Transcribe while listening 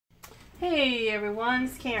Hey everyone,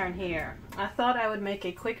 it's Karen here. I thought I would make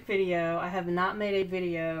a quick video. I have not made a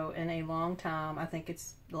video in a long time. I think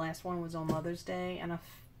the last one was on Mother's Day, and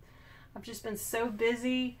I've just been so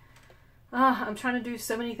busy. I'm trying to do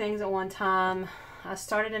so many things at one time. I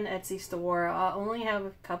started an Etsy store. I only have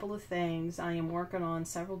a couple of things. I am working on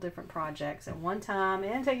several different projects at one time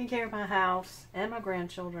and taking care of my house and my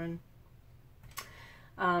grandchildren.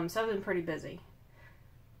 So I've been pretty busy.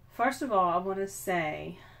 First of all, I want to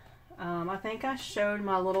say I think I showed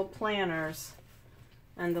my little planners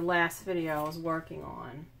in the last video I was working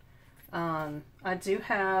on. I do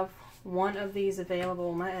have one of these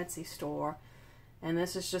available in my Etsy store, and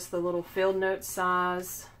this is just the little field note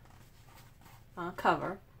size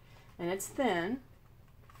cover, and it's thin.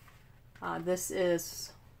 This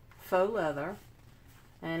is faux leather,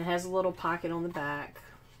 and it has a little pocket on the back.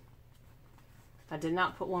 I did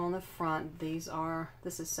not put one on the front.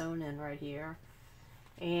 This is sewn in right here.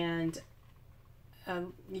 And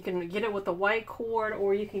you can get it with the white cord,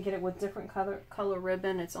 or you can get it with different color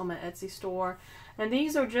ribbon. It's on my Etsy store. And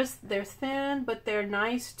these are they're thin, but they're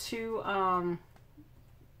nice to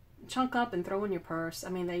chunk up and throw in your purse. I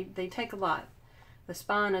mean, they take a lot. The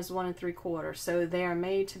spine is 1 3/4, so they are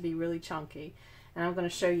made to be really chunky. And I'm going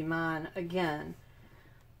to show you mine again.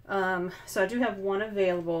 So I do have one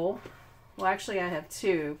available. Well, actually I have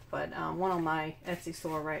two, but one on my Etsy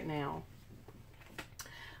store right now.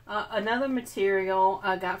 Another material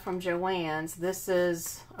I got from Joann's. This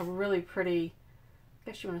is a really pretty, I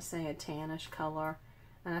guess you want to say a tannish color.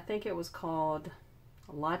 And I think it was called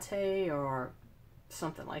a latte or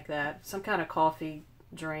something like that. Some kind of coffee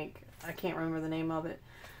drink. I can't remember the name of it.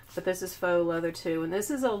 But this is faux leather too. And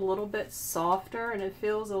this is a little bit softer, and it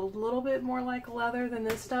feels a little bit more like leather than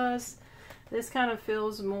this does. This kind of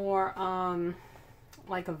feels more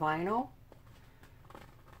like a vinyl,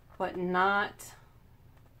 but not,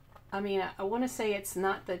 I mean, I want to say it's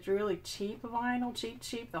not that really cheap vinyl,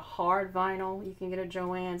 cheap, the hard vinyl you can get at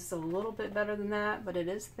Joann's. It's a little bit better than that, but it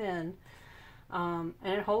is thin, and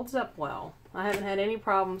it holds up well. I haven't had any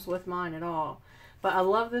problems with mine at all, but I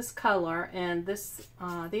love this color, and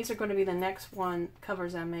these are going to be the next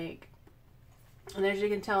covers I make. And as you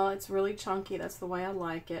can tell, it's really chunky. That's the way I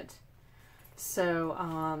like it.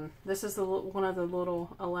 So this is one of the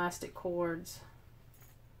little elastic cords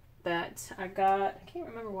that I got. I can't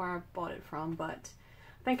remember where I bought it from, but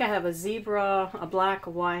I think I have a zebra, a black,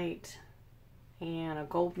 white, and a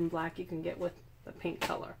golden black you can get with the pink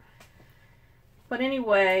color. But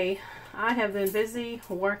anyway, I have been busy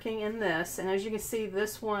working in this, and as you can see,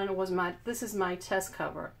 this is my test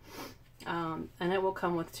cover, and it will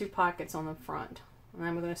come with 2 pockets on the front. And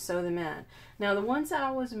I'm going to sew them in. Now, the ones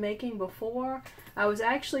I was making before, I was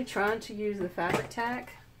actually trying to use the fabric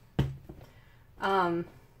tack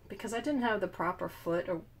because I didn't have the proper foot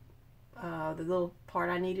or the little part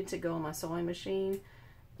I needed to go on my sewing machine.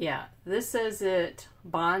 Yeah, this says it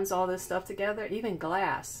bonds all this stuff together. Even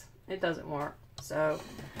glass, it doesn't work. So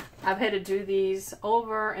I've had to do these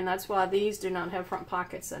over, and that's why these do not have front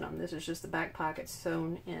pockets in them. This is just the back pockets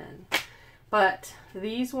sewn in. But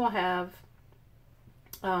these will have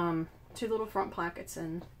 2 little front pockets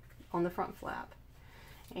on the front flap.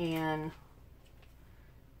 And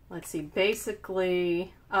let's see,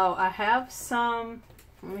 basically, I have some,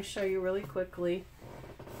 let me show you really quickly.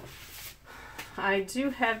 I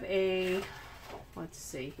do have let's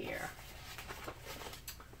see here,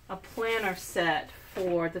 a planner set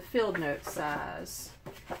for the field note size,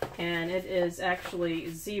 and it is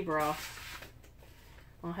actually zebra.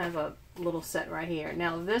 I'll have a little set right here.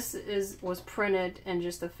 Now this was printed in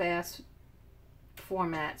just a fast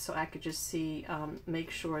format, so I could just see,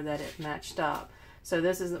 make sure that it matched up. So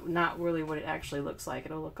this is not really what it actually looks like.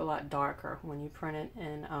 It'll look a lot darker when you print it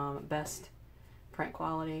in best print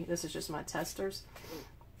quality. This is just my testers.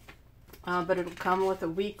 But it'll come with a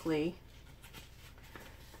weekly,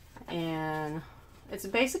 and it's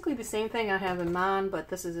basically the same thing I have in mine, but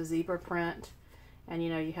this is a zebra print, and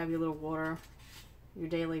you have your little your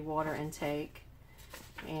daily water intake,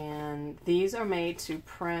 and these are made to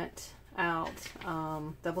print out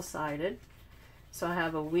double-sided. So I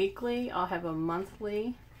have a weekly, I'll have a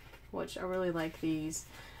monthly, which I really like these.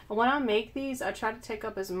 And when I make these, I try to take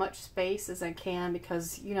up as much space as I can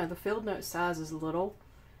because the field note size is little,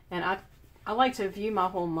 and I like to view my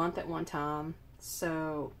whole month at one time,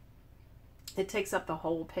 so it takes up the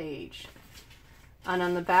whole page. And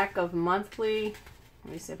on the back of monthly,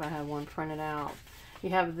 let me see if I have one printed out. You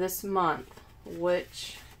have this month,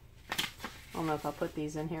 which, I don't know if I put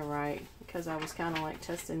these in here right, because I was kind of like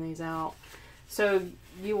testing these out. So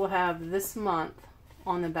you will have this month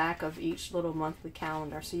on the back of each little monthly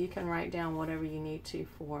calendar, so you can write down whatever you need to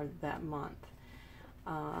for that month.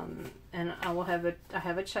 And I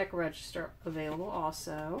have a check register available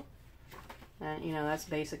also, and you know, that's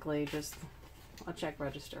basically just a check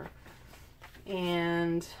register.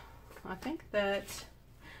 And I think that,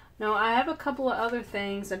 no, I have a couple of other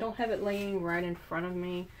things. I don't have it laying right in front of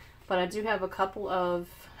me, but I do have a couple of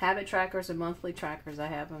habit trackers and monthly trackers. I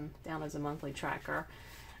have them down as a monthly tracker.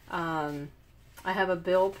 I have a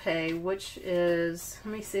bill pay, which is,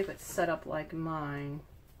 let me see if it's set up like mine.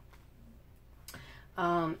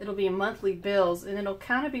 It'll be monthly bills, and it'll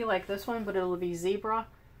kind of be like this one, but it'll be zebra.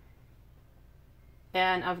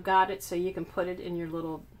 And I've got it so you can put it in your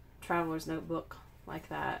little traveler's notebook like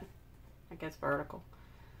that. I guess vertical.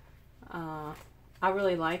 I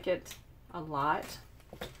really like it a lot.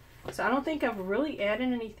 So I don't think I've really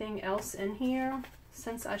added anything else in here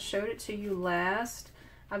since I showed it to you last.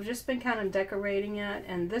 I've just been kind of decorating it,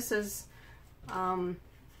 and this is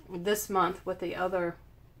this month with the other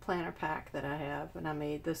planner pack that I have, and I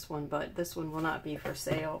made this one, but this one will not be for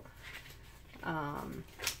sale.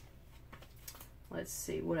 Let's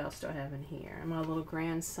see, what else do I have in here? And my little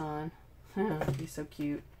grandson. He's so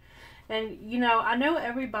cute. And you know, I know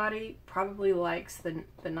everybody probably likes the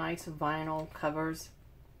nice vinyl covers,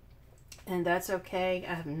 and that's okay.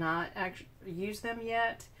 I have not actually used them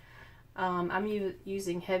yet. I'm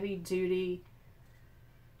using heavy duty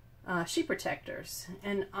sheet protectors,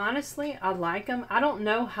 and honestly I like them. I don't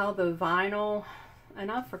know how the vinyl,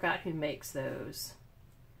 and I forgot who makes those.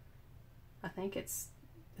 I think is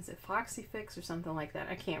it Foxy Fix or something like that?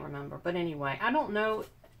 I can't remember, but anyway, I don't know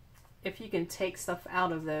if you can take stuff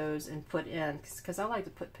out of those and put in, because I like to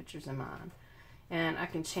put pictures in mine, and I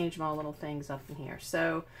can change my little things up in here.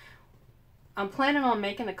 So I'm planning on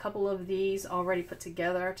making a couple of these already put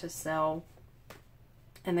together to sell,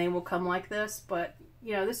 and they will come like this. But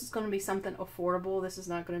you know, this is going to be something affordable. This is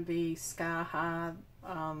not going to be sky high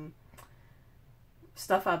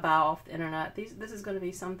stuff I buy off the internet. This is going to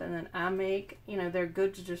be something that I make. You know, they're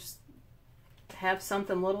good to just have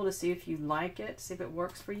something little to see if you like it, see if it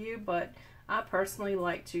works for you. But I personally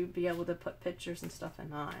like to be able to put pictures and stuff in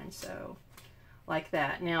mine, so like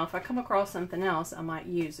that. Now, if I come across something else, I might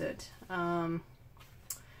use it. I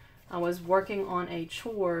was working on a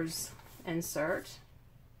chores insert,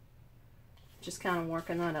 just kind of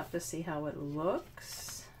working that up to see how it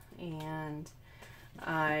looks, and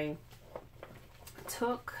I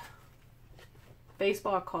took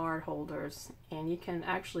baseball card holders, and you can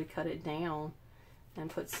actually cut it down and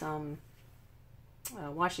put some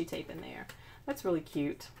washi tape in there. That's really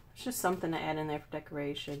cute. It's just something to add in there for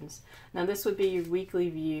decorations. Now this would be your weekly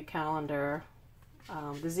view calendar,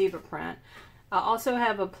 the zebra print. I also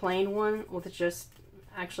have a plain one with just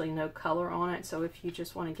actually no color on it, so if you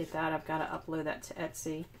just want to get that, I've got to upload that to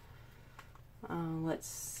Etsy. Let's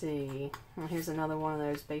see. Well, here's another one of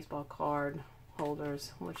those baseball card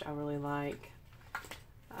holders, which I really like.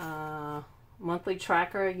 Monthly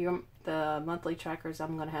tracker. The monthly trackers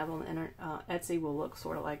I'm going to have on Etsy will look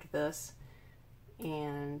sort of like this.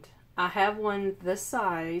 And I have one this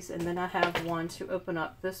size, and then I have one to open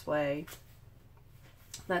up this way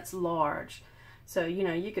that's large. So, you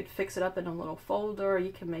know, you could fix it up in a little folder.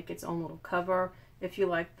 You can make its own little cover if you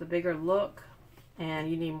like the bigger look and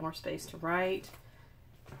you need more space to write.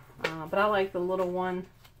 But I like the little one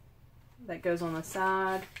that goes on the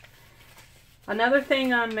side. Another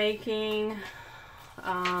thing I'm making,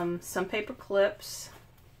 some paper clips.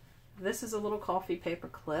 This is a little coffee paper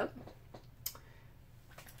clip,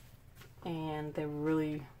 and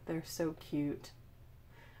they're so cute.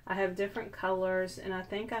 I have different colors, and I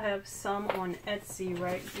think I have some on Etsy,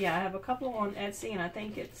 right? Yeah, I have a couple on Etsy, and I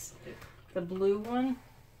think it's the blue one.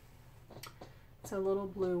 It's a little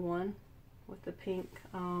blue one with the pink,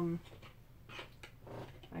 I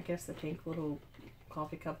guess the pink little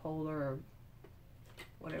coffee cup holder, or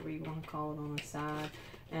whatever you want to call it, on the side.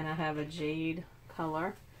 And I have a jade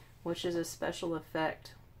color, which is a special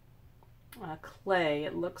effect clay.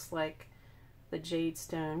 It looks like the jade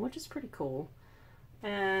stone, which is pretty cool.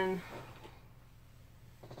 And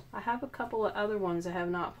I have a couple of other ones I have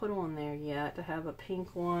not put on there yet. I have a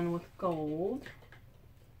pink one with gold,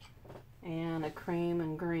 and a cream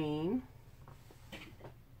and green.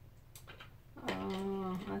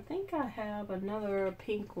 I think I have another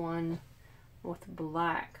pink one with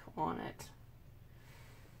black on it.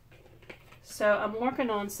 So I'm working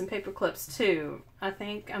on some paper clips too. I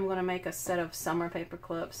think I'm going to make a set of summer paper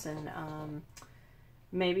clips, and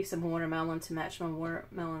maybe some watermelon to match my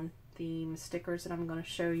watermelon theme stickers that I'm going to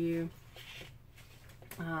show you.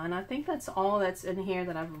 And I think that's all that's in here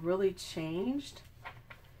that I've really changed.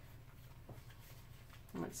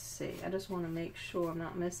 let's see, I just want to make sure I'm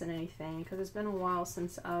not missing anything because it's been a while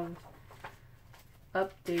since I've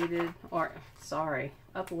updated, or sorry,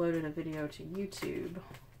 uploaded a video to YouTube.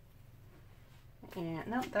 And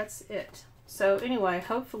no, that's it. So anyway,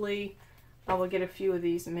 hopefully I will get a few of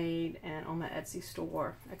these made and on my Etsy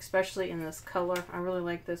store, especially in this color. I really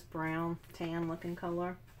like this brown tan looking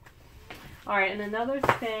color. Alright, and another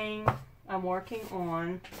thing I'm working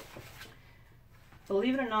on,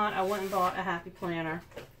 believe it or not, I went and bought a Happy Planner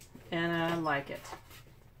and I like it.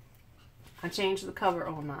 I changed the cover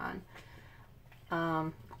on mine.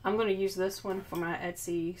 I'm going to use this one for my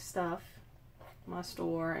Etsy stuff, my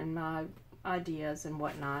store, and my ideas and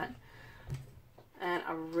whatnot. And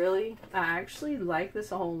I actually like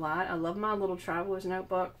this a whole lot. I love my little traveler's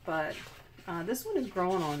notebook, but this one is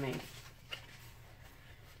growing on me.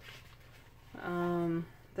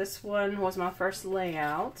 This one was my first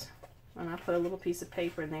layout, and I put a little piece of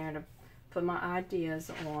paper in there to put my ideas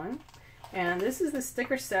on. And this is the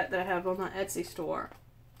sticker set that I have on my Etsy store.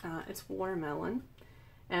 It's watermelon.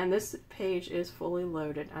 And this page is fully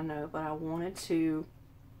loaded, I know, but I wanted to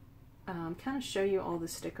kind of show you all the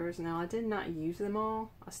stickers. Now, I did not use them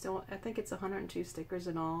all. I think it's 102 stickers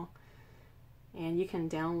in all. And you can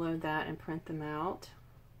download that and print them out.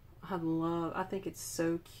 I think it's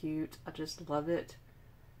so cute. I just love it.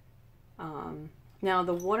 Now,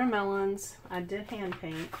 the watermelons, I did hand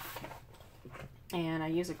paint. And I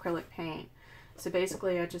use acrylic paint. So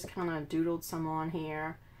basically, I just kind of doodled some on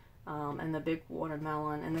here. And the big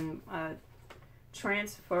watermelon, and then I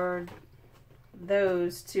transferred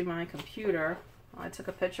those to my computer. I took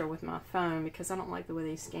a picture with my phone because I don't like the way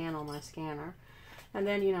they scan on my scanner. And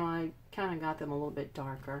then, you know, I kind of got them a little bit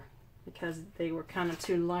darker because they were kind of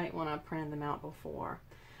too light when I printed them out before.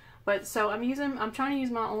 But so I'm trying to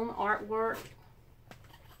use my own artwork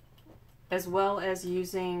as well as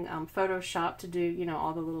using Photoshop to do, you know,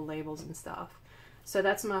 all the little labels and stuff. So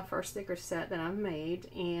that's my first sticker set that I've made,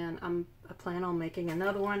 and I plan on making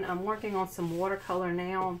another one. I'm working on some watercolor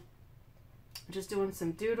now, just doing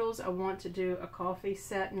some doodles. I want to do a coffee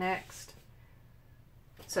set next,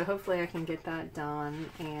 so hopefully I can get that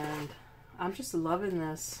done. And I'm just loving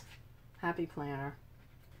this Happy Planner.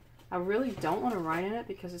 I really don't want to write in it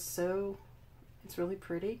because it's really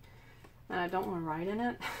pretty, and I don't want to write in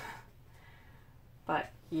it.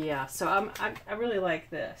 But yeah, so I really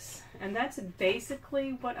like this. And that's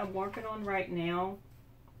basically what I'm working on right now.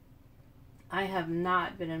 I have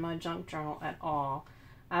not been in my junk journal at all.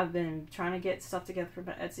 I've been trying to get stuff together for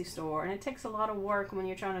my Etsy store, and it takes a lot of work when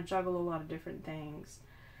you're trying to juggle a lot of different things.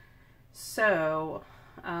 So,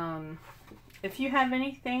 if you have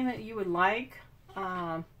anything that you would like,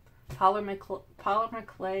 polymer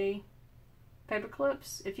clay paper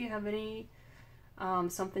clips, if you have any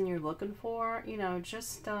something you're looking for, you know,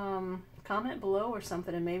 just comment below or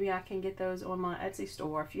something, and maybe I can get those on my Etsy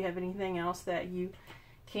store. If you have anything else that you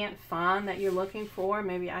can't find that you're looking for,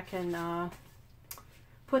 maybe I can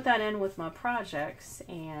put that in with my projects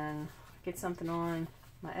and get something on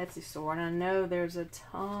my Etsy store. And I know there's a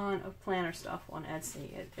ton of planner stuff on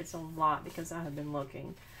Etsy. It's a lot because I have been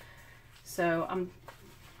looking. So I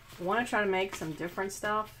want to try to make some different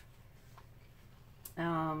stuff.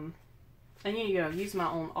 And you know, use my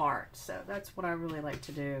own art. So that's what I really like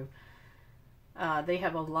to do. They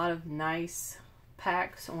have a lot of nice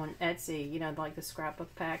packs on Etsy, you know, like the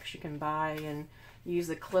scrapbook packs you can buy and use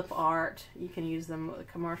the clip art. You can use them with a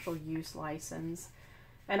commercial use license.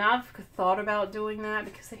 And I've thought about doing that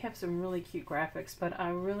because they have some really cute graphics, but I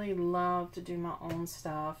really love to do my own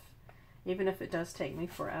stuff, even if it does take me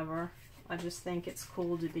forever. I just think it's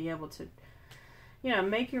cool to be able to, you know,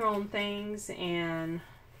 make your own things and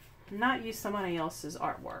not use somebody else's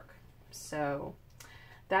artwork. So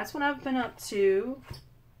that's what I've been up to.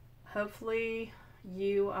 Hopefully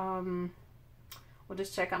you will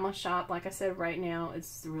just check out my shop. Like I said, right now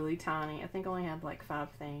it's really tiny. I think I only have like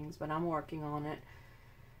 5 things, but I'm working on it.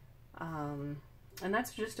 And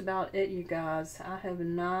that's just about it, you guys. I have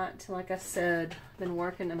not, like I said, been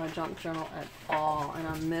working in my junk journal at all, and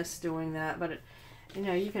I miss doing that. But you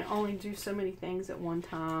know, you can only do so many things at one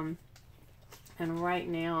time. And right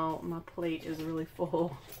now, my plate is really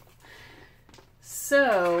full.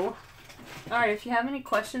 So, alright, if you have any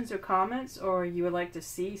questions or comments, or you would like to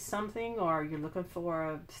see something, or you're looking for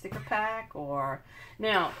a sticker pack, or...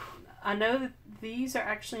 Now, I know that these are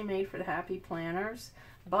actually made for the Happy Planners,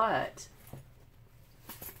 but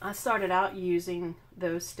I started out using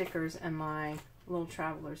those stickers in my little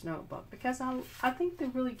traveler's notebook because I think they're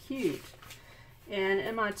really cute. And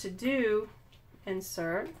in my to-do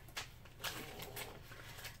insert,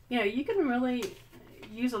 you know, you can really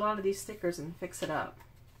use a lot of these stickers and fix it up.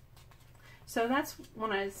 So that's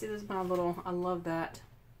when I see this, my little, I love that.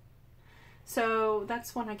 So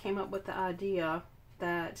that's when I came up with the idea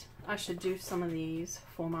that I should do some of these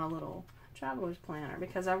for my little traveler's planner,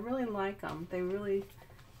 because I really like them. They really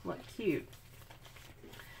look cute.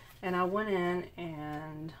 And I went in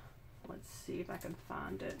and let's see if I can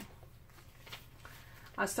find it.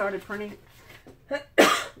 I started printing,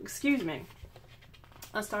 excuse me.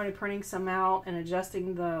 I started printing some out and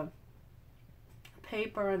adjusting the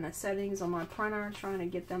paper and the settings on my printer, trying to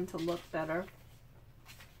get them to look better.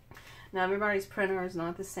 Now everybody's printer is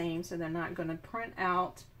not the same, so they're not going to print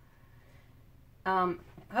out.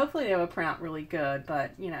 Hopefully they will print out really good,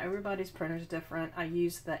 but you know, everybody's printer is different. I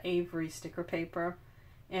use the Avery sticker paper,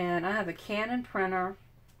 and I have a Canon printer,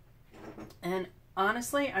 and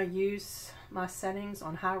honestly I use my settings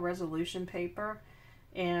on high resolution paper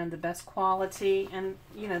and the best quality, and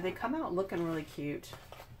you know, they come out looking really cute.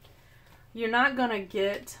 You're not going to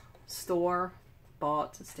get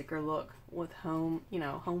store-bought sticker look with home, you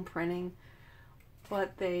know, home printing,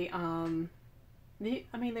 but they, I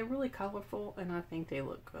mean, they're really colorful, and I think they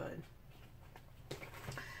look good.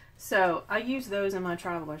 So I use those in my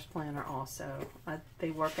traveler's planner also.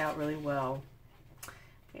 They work out really well.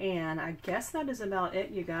 And I guess that is about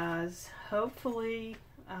it, you guys. Hopefully,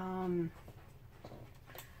 I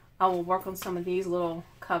will work on some of these little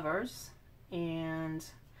covers, and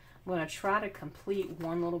I'm going to try to complete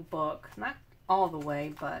one little book. Not all the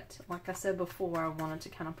way, but like I said before, I wanted to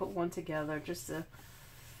kind of put one together just to,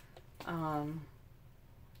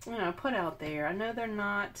 you know, put out there. I know they're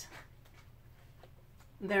not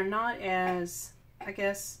as, I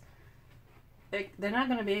guess, they're not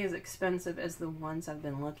going to be as expensive as the ones I've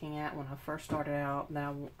been looking at when I first started out,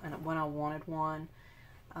 when I wanted one.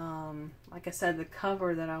 Like I said, the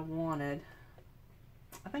cover that I wanted,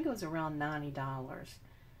 I think it was around $90.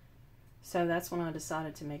 So that's when I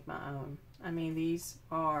decided to make my own. I mean, these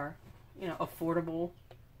are, you know, affordable,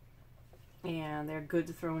 and they're good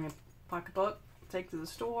to throw in your pocketbook, take to the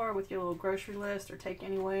store with your little grocery list, or take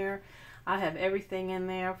anywhere. I have everything in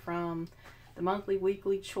there, from the monthly,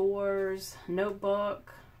 weekly chores,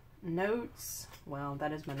 notebook, notes, well,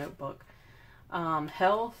 that is my notebook,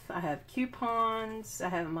 health, I have coupons, I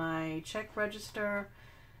have my check register,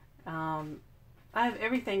 I have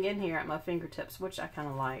everything in here at my fingertips, which I kind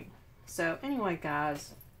of like. So anyway,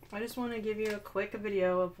 guys, I just want to give you a quick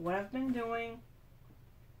video of what I've been doing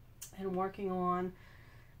and working on.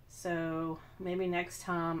 So maybe next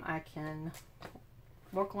time I can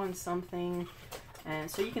work on something,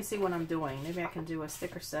 and so you can see what I'm doing. Maybe I can do a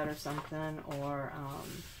sticker set or something, or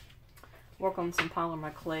work on some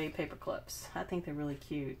polymer clay paper clips. I think they're really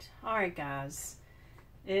cute. Alright guys,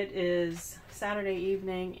 it is Saturday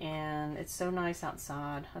evening and it's so nice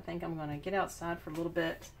outside. I think I'm going to get outside for a little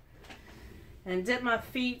bit and dip my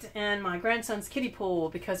feet in my grandson's kiddie pool,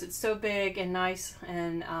 because it's so big and nice,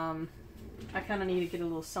 and I kind of need to get a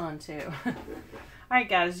little sun too. Alright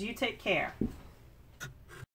guys, you take care.